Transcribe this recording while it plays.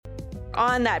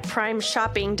on that prime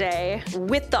shopping day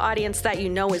with the audience that you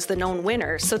know is the known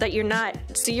winner, so that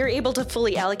you're able to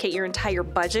fully allocate your entire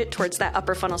budget towards that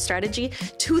upper funnel strategy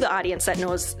to the audience that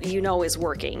is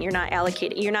working. You're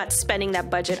not spending that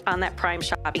budget on that prime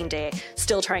shopping day,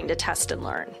 still trying to test and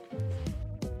learn.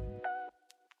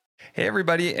 Hey,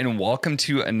 everybody, and welcome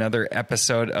to another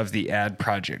episode of the Ad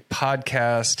Project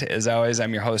Podcast. As always,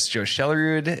 I'm your host, Joe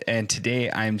Schellerud, and today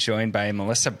I'm joined by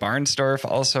Melissa Barnstoff,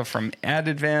 also from Ad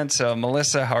Advance. So,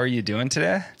 Melissa, how are you doing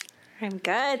today? I'm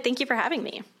good. Thank you for having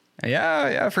me.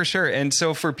 Yeah, for sure. And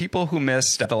so for people who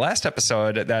missed the last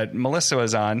episode that Melissa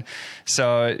was on,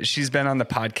 so she's been on the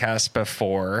podcast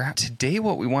before. Today,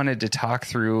 what we wanted to talk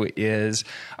through is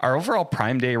our overall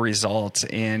Prime Day results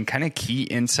and kind of key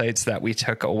insights that we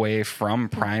took away from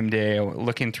Prime Day,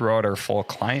 looking throughout our full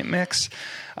client mix.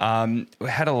 We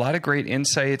had a lot of great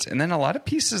insights and then a lot of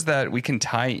pieces that we can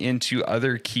tie into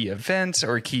other key events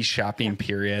or key shopping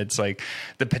periods, like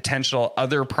the potential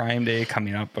other Prime Day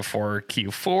coming up before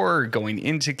Q4, going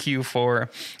into Q4,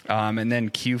 and then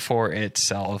Q4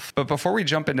 itself. But before we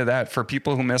jump into that, for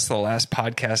people who missed the last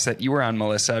podcast that you were on,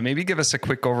 Melissa, maybe give us a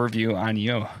quick overview on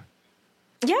you.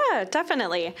 Yeah,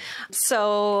 definitely.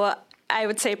 So I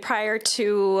would say prior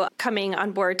to coming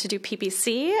on board to do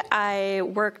PPC, I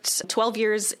worked 12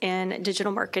 years in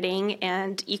digital marketing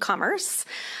and e-commerce,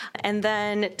 and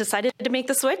then decided to make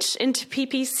the switch into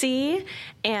PPC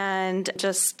and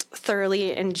just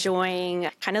thoroughly enjoying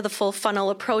kind of the full funnel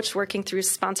approach, working through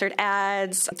sponsored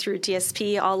ads, through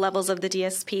DSP, all levels of the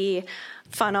DSP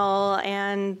funnel,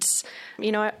 and,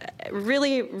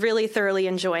 really, really thoroughly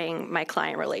enjoying my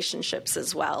client relationships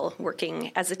as well,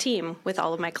 working as a team with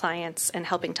all of my clients and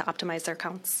helping to optimize their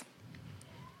accounts.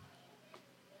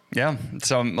 Yeah.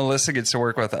 So Melissa gets to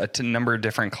work with a number of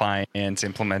different clients,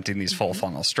 implementing these full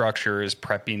funnel structures,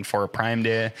 prepping for Prime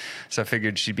Day. So I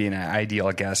figured she'd be an ideal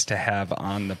guest to have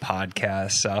on the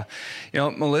podcast. So,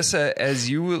 Melissa, as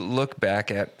you look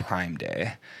back at Prime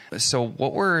Day, so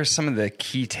what were some of the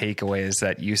key takeaways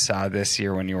that you saw this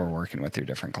year when you were working with your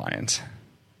different clients?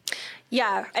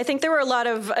 Yeah, I think there were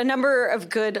a number of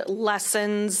good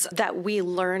lessons that we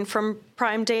learned from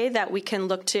Prime Day that we can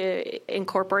look to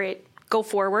incorporate go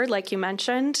forward, like you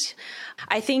mentioned.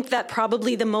 I think that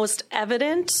probably the most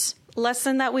evident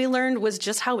lesson that we learned was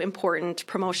just how important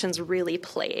promotions really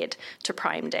played to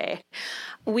Prime Day.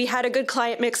 We had a good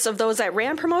client mix of those that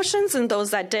ran promotions and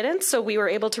those that didn't, so we were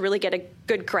able to really get a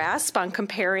good grasp on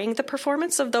comparing the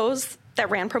performance of those that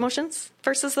ran promotions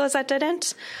versus those that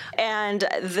didn't. And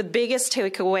the biggest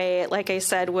takeaway, like I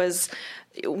said, was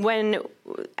when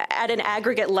at an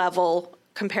aggregate level,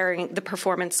 comparing the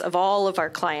performance of all of our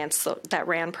clients that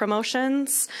ran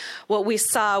promotions, what we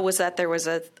saw was that there was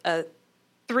a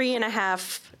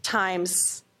 3.5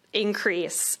 times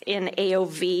increase in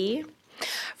AOV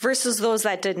versus those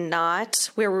that did not,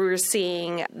 where we were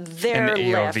seeing their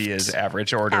AOV lift. Is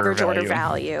average order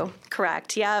value.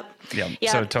 Correct. Yep.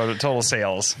 So total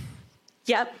sales.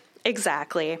 Yep.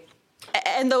 Exactly.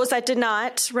 And those that did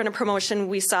not run a promotion,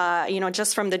 we saw,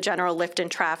 just from the general lift in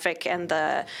traffic and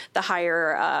the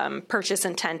higher purchase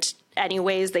intent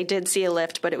anyways, they did see a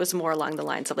lift, but it was more along the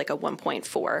lines of like a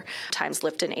 1.4 times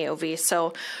lift in AOV.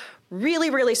 So really,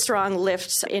 really strong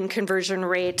lift in conversion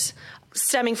rate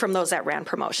stemming from those that ran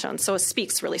promotions. So it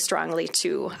speaks really strongly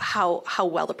to how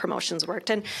well the promotions worked.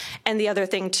 And the other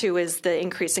thing, too, is the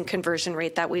increase in conversion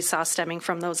rate that we saw stemming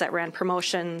from those that ran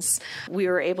promotions. We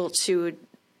were able to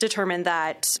determined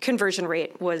that conversion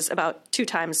rate was about 2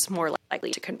 times more likely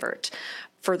to convert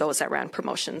for those that ran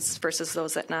promotions versus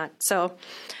those that not. So,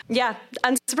 yeah,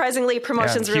 unsurprisingly,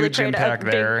 promotions really played a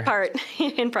big part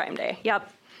in Prime Day.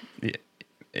 Yep. Yeah,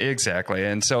 exactly.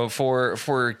 And so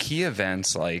for key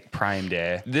events like Prime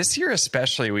Day, this year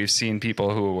especially, we've seen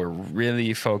people who were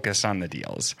really focused on the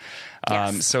deals.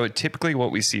 Yes. So typically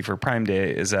what we see for Prime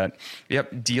Day is that,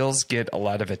 deals get a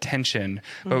lot of attention,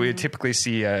 but we typically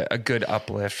see a good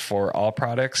uplift for all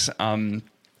products.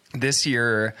 This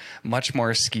year, much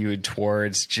more skewed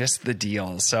towards just the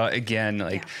deals. So again,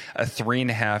 a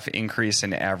 3.5 increase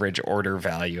in average order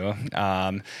value.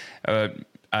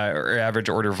 Or average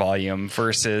order volume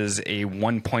versus a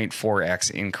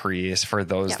 1.4x increase for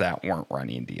those that weren't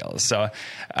running deals. So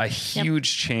a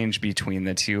huge change between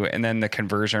the two. And then the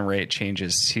conversion rate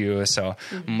changes too. So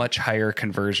much higher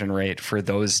conversion rate for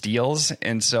those deals.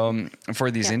 And so for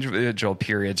these individual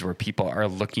periods where people are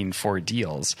looking for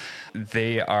deals,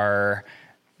 they are...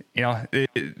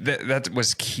 that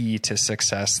was key to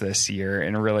success this year,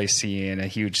 and really seeing a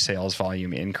huge sales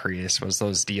volume increase was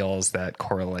those deals that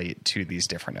correlate to these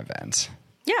different events.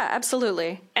 Yeah,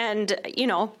 absolutely. And,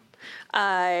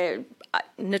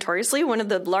 notoriously one of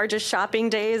the largest shopping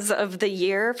days of the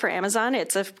year for Amazon.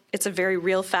 It's a very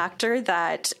real factor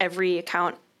that every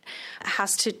account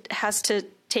has to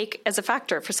take as a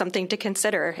factor for something to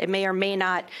consider. It may or may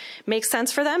not make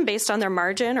sense for them based on their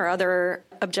margin or other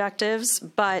objectives,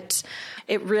 but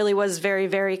it really was very,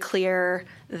 very clear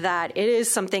that it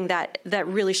is something that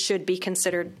really should be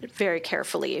considered very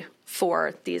carefully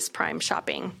for these prime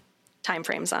shopping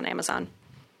timeframes on Amazon.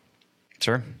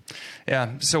 Sure.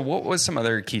 Yeah. So what was some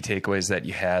other key takeaways that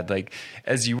you had, like,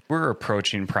 as you were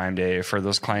approaching Prime Day for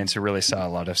those clients who really saw a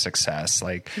lot of success?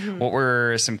 Like, what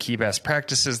were some key best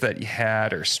practices that you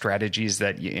had or strategies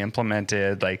that you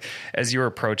implemented? Like, as you were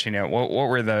approaching it, what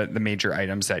were the major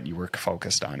items that you were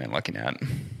focused on and looking at?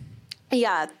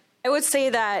 Yeah, I would say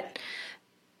that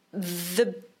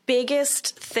the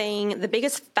biggest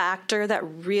factor that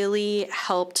really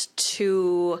helped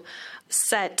to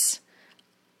set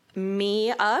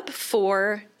me up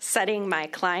for setting my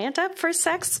client up for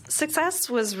success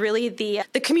was really the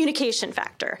communication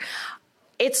factor.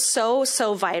 It's so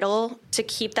vital to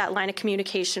keep that line of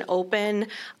communication open.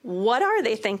 What are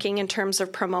they thinking in terms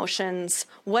of promotions?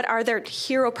 What are their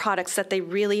hero products that they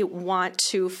really want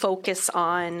to focus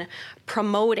on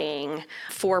promoting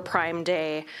for Prime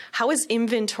Day? How is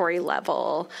inventory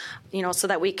level? So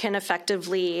that we can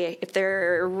effectively,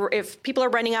 if people are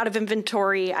running out of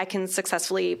inventory, I can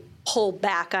successfully pull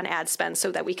back on ad spend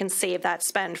so that we can save that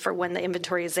spend for when the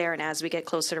inventory is there and as we get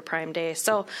closer to Prime Day.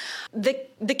 So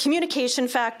the communication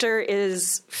factor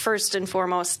is first and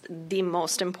foremost the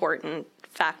most important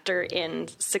factor in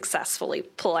successfully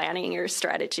planning your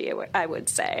strategy, I would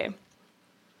say.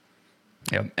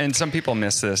 Yeah. And some people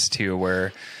miss this too,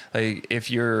 where like if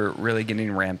you're really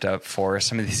getting ramped up for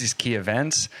some of these key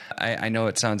events, I know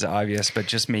it sounds obvious, but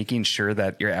just making sure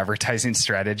that your advertising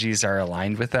strategies are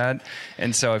aligned with that.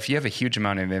 And so if you have a huge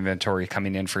amount of inventory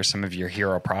coming in for some of your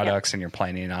hero products and you're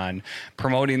planning on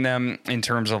promoting them in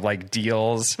terms of like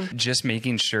deals, just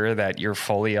making sure that you're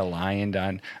fully aligned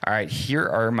on, all right, here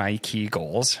are my key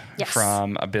goals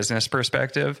from a business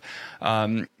perspective.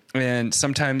 And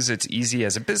sometimes it's easy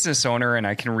as a business owner, and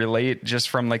I can relate just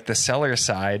from like the seller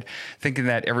side, thinking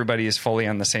that everybody is fully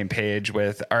on the same page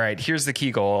with, all right, here's the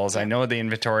key goals. I know the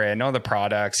inventory. I know the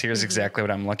products. Here's exactly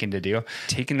what I'm looking to do.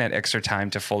 Taking that extra time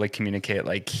to fully communicate,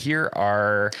 like, here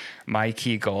are my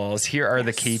key goals. Here are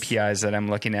the KPIs that I'm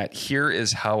looking at. Here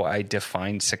is how I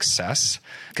define success,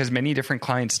 because many different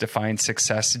clients define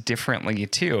success differently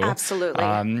too.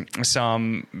 Absolutely.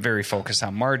 Some very focused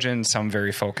on margin, some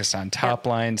very focused on top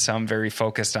line, some very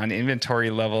focused on inventory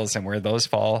levels and where those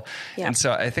fall. And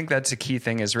so I think that's a key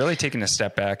thing, is really taking a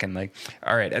step back and like,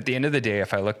 all right, at the end of the day,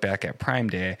 if I look back at Prime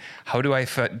Day, how do I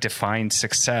define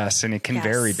success? And it can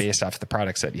vary based off the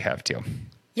products that you have too.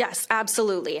 Yes,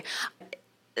 absolutely.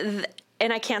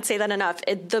 And I can't say that enough.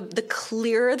 The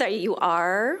clearer that you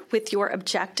are with your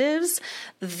objectives,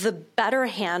 the better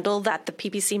handle that the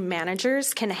PPC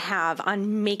managers can have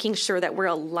on making sure that we're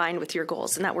aligned with your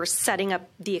goals and that we're setting up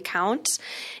the account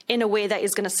in a way that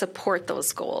is going to support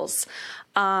those goals.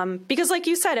 Because like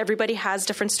you said, everybody has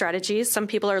different strategies. Some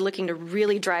people are looking to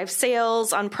really drive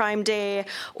sales on Prime Day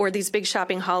or these big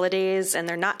shopping holidays, and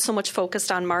they're not so much focused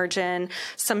on margin.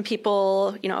 Some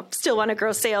people, still want to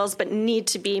grow sales, but need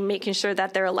to be making sure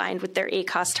that they're aligned with their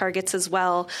ACoS targets as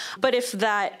well. But if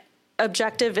that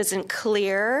objective isn't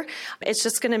clear, it's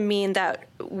just going to mean that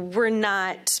we're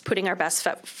not putting our best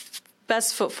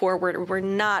foot forward. We're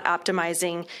not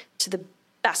optimizing to the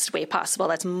best way possible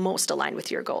that's most aligned with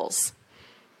your goals.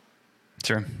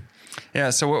 Sure.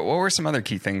 Yeah. So what were some other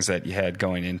key things that you had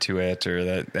going into it,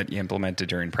 or that you implemented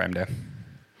during Prime Day?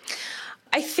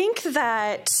 I think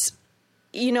that,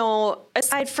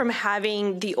 aside from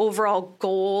having the overall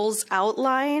goals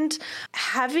outlined,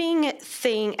 having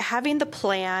the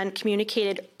plan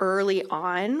communicated early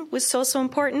on was so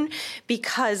important,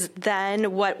 because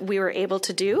then what we were able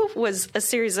to do was a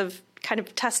series of kind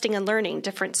of testing and learning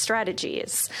different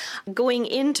strategies going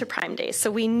into Prime Day.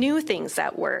 So we knew things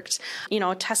that worked,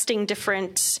 testing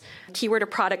different keyword or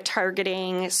product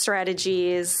targeting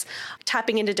strategies,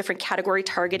 tapping into different category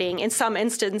targeting. In some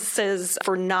instances,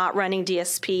 for not running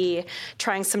DSP,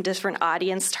 trying some different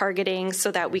audience targeting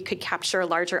so that we could capture a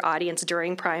larger audience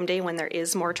during Prime Day when there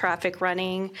is more traffic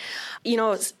running.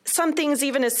 Some things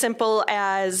even as simple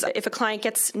as if a client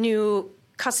gets new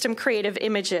custom creative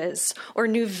images or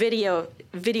new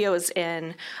videos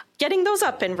in, getting those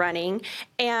up and running,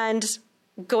 and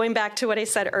going back to what I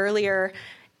said earlier,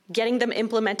 getting them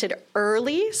implemented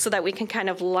early so that we can kind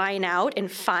of line out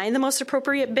and find the most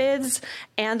appropriate bids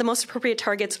and the most appropriate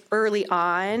targets early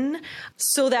on,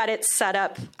 so that it's set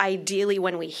up ideally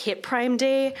when we hit Prime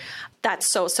Day That's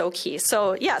so key.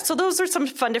 So yeah, so those are some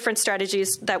fun different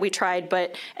strategies that we tried.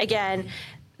 But again,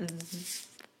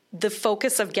 the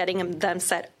focus of getting them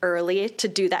set early to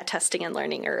do that testing and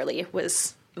learning early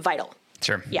was vital.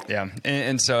 Sure. Yeah.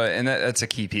 And that's a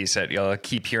key piece that you'll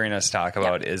keep hearing us talk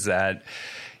about is that,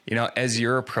 as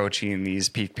you're approaching these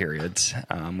peak periods,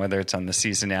 whether it's on the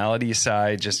seasonality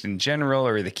side, just in general,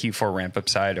 or the Q4 ramp up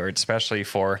side, or especially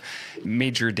for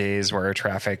major days where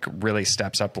traffic really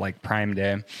steps up like Prime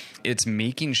Day, it's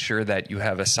making sure that you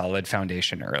have a solid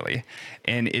foundation early.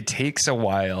 And it takes a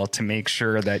while to make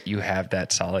sure that you have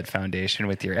that solid foundation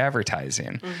with your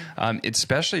advertising,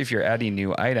 especially if you're adding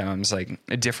new items like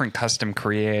different custom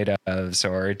creatives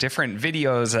or different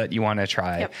videos that you want to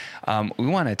try. We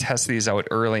want to test these out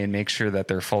early and make sure that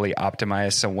they're fully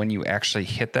optimized. So when you actually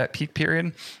hit that peak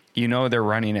period, they're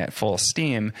running at full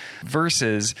steam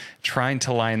versus trying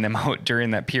to line them out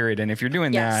during that period. And if you're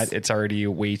doing that, it's already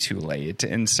way too late.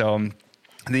 And so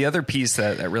the other piece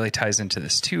that really ties into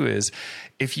this too is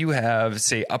if you have,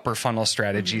 say, upper funnel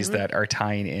strategies that are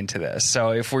tying into this.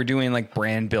 So if we're doing like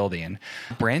brand building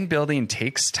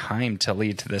takes time to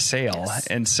lead to the sale.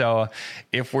 And so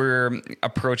if we're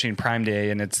approaching Prime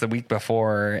Day and it's the week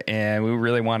before and we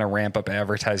really want to ramp up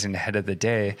advertising ahead of the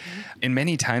day, and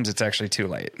many times it's actually too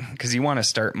late because you want to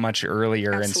start much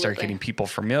earlier and start getting people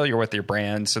familiar with your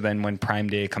brand. So then when Prime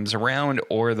Day comes around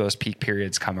or those peak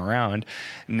periods come around,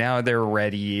 now they're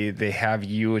ready. They have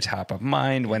you top of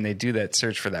mind when they do that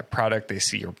search for that product. They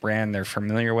see your brand, they're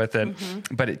familiar with it,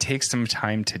 but it takes some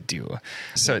time to do.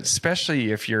 So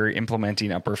especially if you're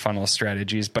implementing upper funnel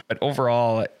strategies, but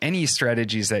overall, any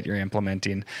strategies that you're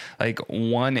implementing, like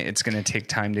one, it's going to take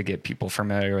time to get people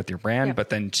familiar with your brand, but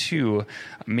then two,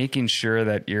 making sure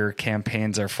that your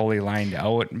campaigns are fully lined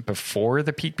out before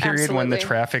the peak period when the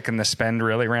traffic and the spend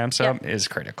really ramps up is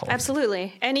critical.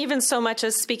 Absolutely. And even so much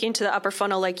as speaking to the upper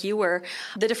funnel, like you were,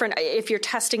 if you're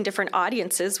testing different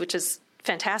audiences, which is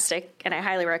fantastic, and I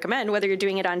highly recommend, whether you're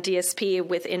doing it on DSP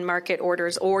with in-market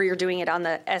orders or you're doing it on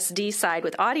the SD side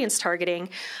with audience targeting,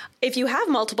 if you have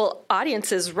multiple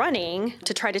audiences running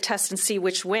to try to test and see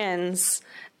which wins,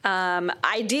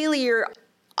 ideally you're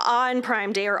on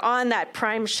Prime Day or on that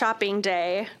Prime shopping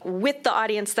day with the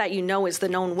audience that is the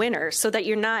known winner, so that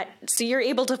you're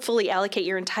able to fully allocate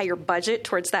your entire budget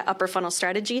towards that upper funnel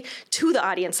strategy to the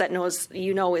audience that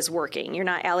is working. You're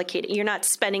not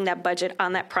spending that budget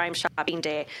on that Prime shopping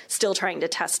day still trying to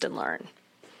test and learn.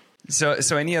 So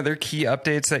any other key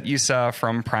updates that you saw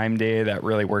from Prime Day that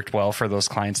really worked well for those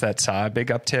clients that saw a big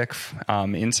uptick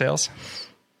in sales?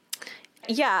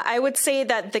 Yeah, I would say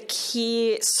that the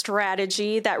key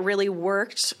strategy that really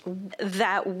worked,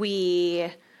 that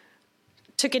we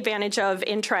took advantage of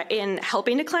in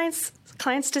helping the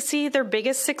clients to see their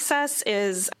biggest success,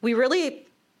 is we really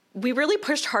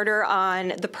pushed harder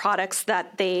on the products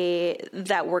that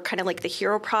were kind of like the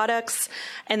hero products.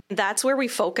 And that's where we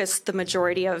focused the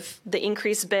majority of the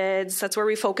increased bids. That's where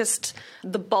we focused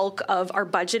the bulk of our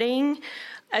budgeting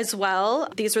as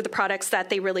well. These were the products that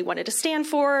they really wanted to stand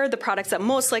for, the products that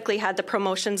most likely had the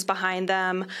promotions behind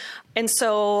them. And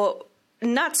so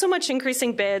not so much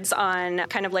increasing bids on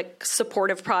kind of like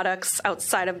supportive products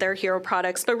outside of their hero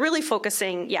products, but really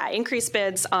focusing, increased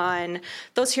bids on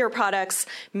those hero products,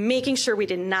 making sure we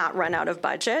did not run out of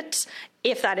budget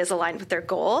if that is aligned with their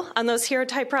goal on those hero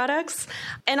type products.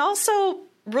 And also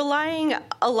relying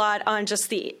a lot on just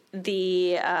the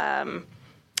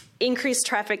increased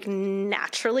traffic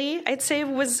naturally, I'd say,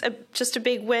 was just a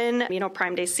big win.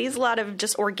 Prime Day sees a lot of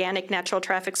just organic natural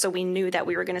traffic, so we knew that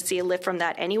we were going to see a lift from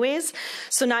that anyways.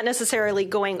 So not necessarily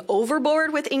going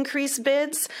overboard with increased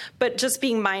bids, but just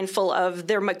being mindful of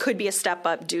there could be a step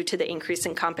up due to the increase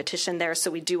in competition there,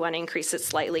 so we do want to increase it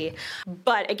slightly.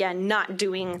 But again, not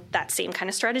doing that same kind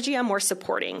of strategy on more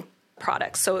supporting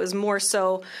products. So it was more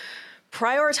so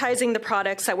prioritizing the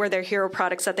products that were their hero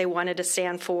products that they wanted to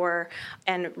stand for,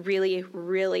 and really,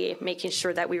 really making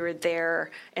sure that we were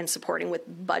there and supporting with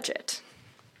budget.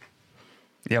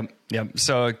 Yep.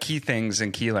 So key things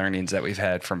and key learnings that we've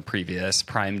had from previous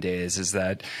Prime Days is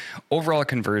that overall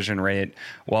conversion rate,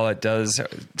 while it does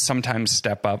sometimes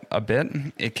step up a bit,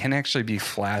 it can actually be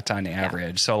flat on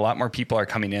average. So a lot more people are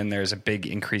coming in. There's a big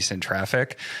increase in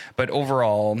traffic, but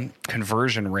overall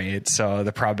conversion rate, so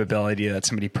the probability that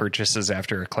somebody purchases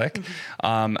after a click,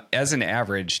 as an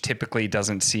average, typically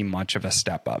doesn't see much of a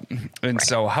step up. And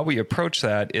so how we approach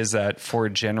that is that for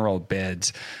general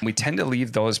bids, we tend to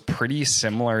leave those pretty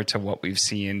similar to what we've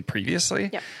seen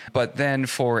previously. But then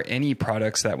for any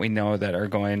products that we know that are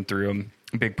going through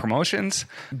big promotions,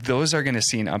 those are going to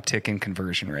see an uptick in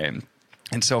conversion rate.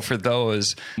 And so for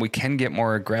those, we can get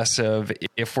more aggressive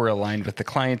if we're aligned with the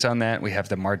client on that. We have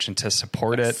the margin to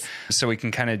support it. So we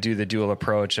can kind of do the dual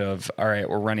approach of, all right,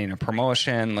 we're running a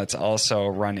promotion. Let's also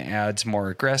run ads more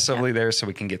aggressively there so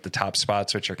we can get the top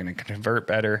spots, which are going to convert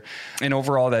better. And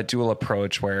overall, that dual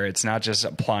approach where it's not just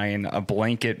applying a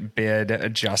blanket bid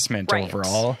adjustment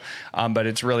overall, but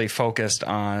it's really focused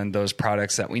on those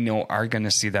products that we know are going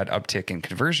to see that uptick in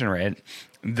conversion rate.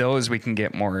 Those we can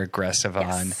get more aggressive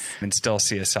on and still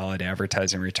see a solid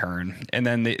advertising return. And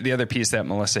then the other piece that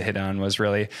Melissa hit on was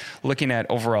really looking at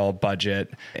overall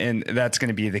budget. And that's going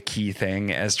to be the key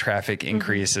thing as traffic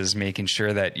increases, making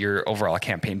sure that your overall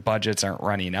campaign budgets aren't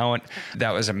running out.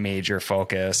 That was a major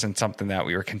focus and something that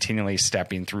we were continually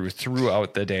stepping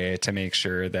throughout the day to make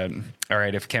sure that, all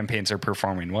right, if campaigns are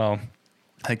performing well,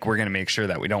 like we're going to make sure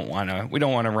that we don't want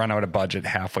to run out of budget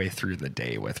halfway through the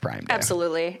day with Prime Day.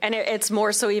 Absolutely. And it's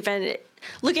more so even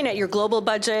looking at your global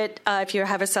budget, if you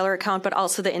have a seller account, but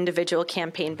also the individual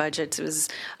campaign budgets. It was,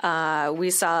 we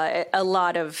saw a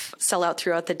lot of sellout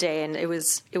throughout the day, and it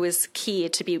was key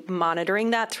to be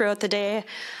monitoring that throughout the day,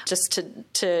 just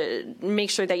to make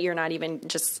sure that you're not even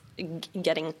just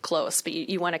getting close, but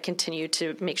you want to continue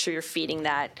to make sure you're feeding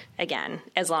that again,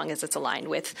 as long as it's aligned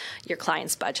with your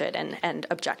client's budget and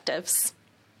objectives.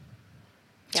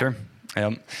 Sure.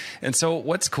 And so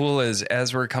what's cool is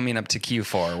as we're coming up to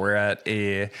Q4, we're at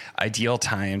a ideal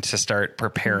time to start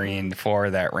preparing for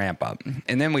that ramp up.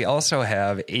 And then we also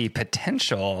have a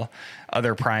potential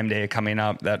other Prime Day coming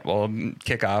up that will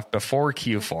kick off before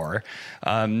Q4.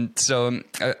 So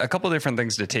a couple of different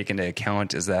things to take into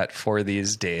account is that for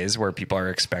these days where people are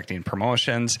expecting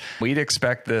promotions, we'd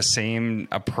expect the same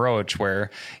approach where,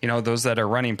 those that are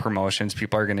running promotions,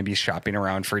 people are going to be shopping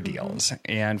around for deals.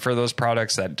 And for those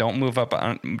products that don't move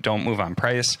on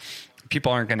price,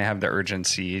 people aren't going to have the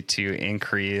urgency to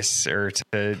increase or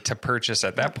to purchase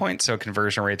at that point. So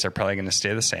conversion rates are probably going to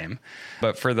stay the same.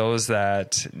 But for those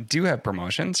that do have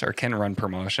promotions or can run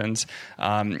promotions,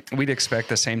 we'd expect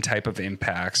the same type of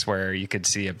impacts where you could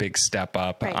see a big step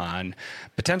up on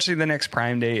potentially the next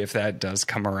Prime Day if that does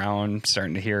come around,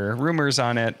 starting to hear rumors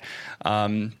on it.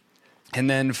 And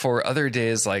then for other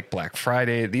days like Black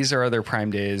Friday, these are other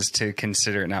Prime Days to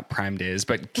consider, not Prime Days,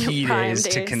 but key days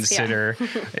to consider.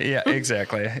 Yeah,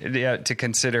 exactly. Yeah, to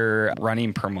consider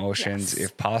running promotions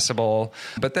if possible.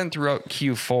 But then throughout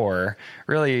Q4,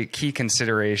 really key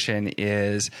consideration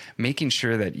is making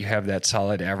sure that you have that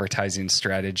solid advertising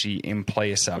strategy in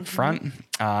place up front.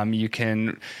 You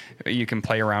can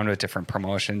play around with different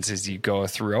promotions as you go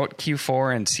throughout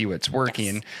Q4 and see what's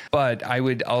working. But I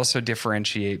would also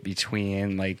differentiate between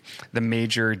like the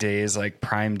major days like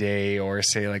Prime Day or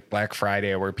say like Black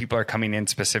Friday where people are coming in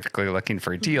specifically looking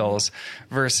for deals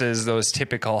versus those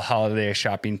typical holiday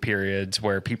shopping periods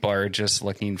where people are just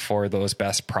looking for those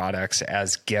best products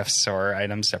as gifts or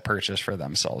items to purchase for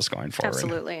themselves going forward.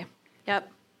 Absolutely. Yep.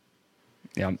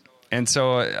 And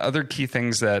so other key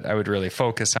things that I would really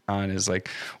focus on is like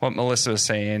what Melissa was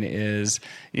saying is,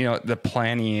 the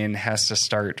planning has to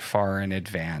start far in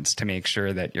advance to make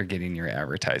sure that you're getting your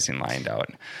advertising lined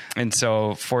out. And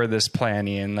so for this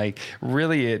planning, like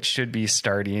really it should be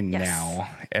starting now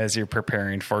as you're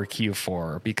preparing for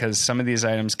Q4, because some of these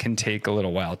items can take a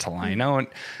little while to line out.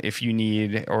 If you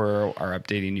need or are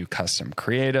updating new custom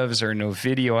creatives or no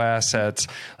video assets,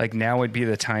 like now would be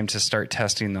the time to start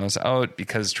testing those out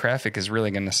because traffic is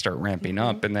really going to start ramping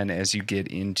up. And then as you get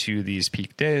into these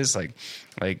peak days, like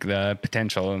the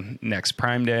potential next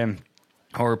Prime Day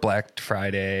or Black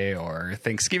Friday or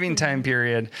Thanksgiving time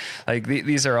period, like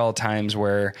these are all times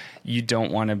where you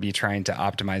don't want to be trying to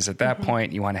optimize at that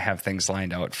point. You want to have things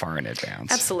lined out far in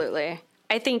advance. Absolutely.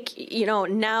 I think,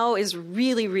 now is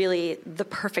really, really the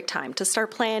perfect time to start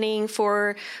planning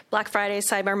for Black Friday,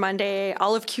 Cyber Monday,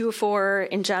 all of Q4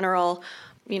 in general.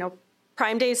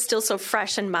 Prime Day is still so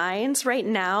fresh in minds right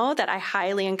now that I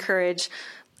highly encourage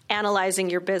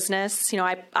analyzing your business.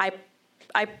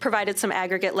 I provided some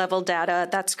aggregate level data.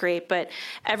 That's great, but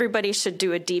everybody should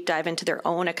do a deep dive into their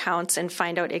own accounts and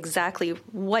find out exactly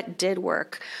what did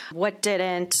work, what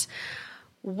didn't.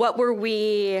 What were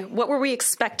we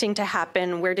expecting to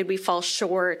happen? Where did we fall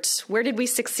short? Where did we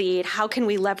succeed? How can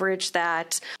we leverage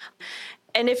that?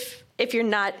 And if you're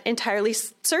not entirely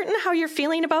certain how you're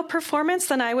feeling about performance,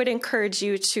 then I would encourage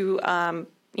you to,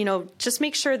 just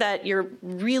make sure that you're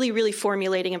really, really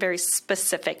formulating a very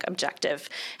specific objective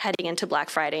heading into Black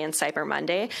Friday and Cyber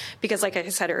Monday. Because like I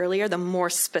said earlier, the more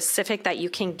specific that you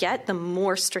can get, the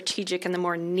more strategic and the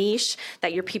more niche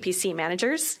that your PPC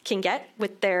managers can get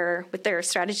with their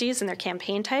strategies and their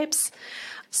campaign types.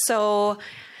 So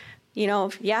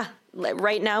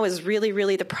right now is really,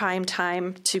 really the prime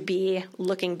time to be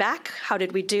looking back. How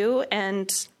did we do?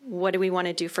 And what do we want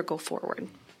to do for go forward?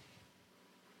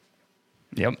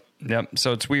 Yep.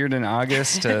 So it's weird in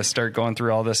August to start going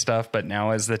through all this stuff, but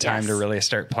now is the time to really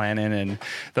start planning, and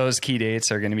those key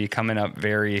dates are going to be coming up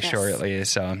very shortly.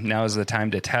 So now is the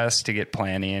time to test, to get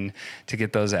planning, to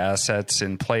get those assets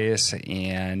in place,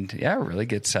 and really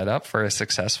get set up for a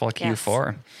successful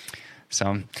Q4.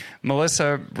 So,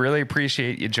 Melissa, really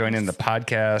appreciate you joining the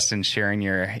podcast and sharing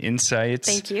your insights.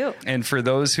 Thank you. And for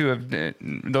those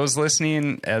those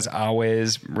listening, as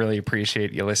always, really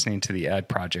appreciate you listening to the Ed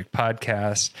Project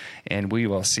podcast. And we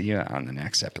will see you on the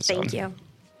next episode. Thank you.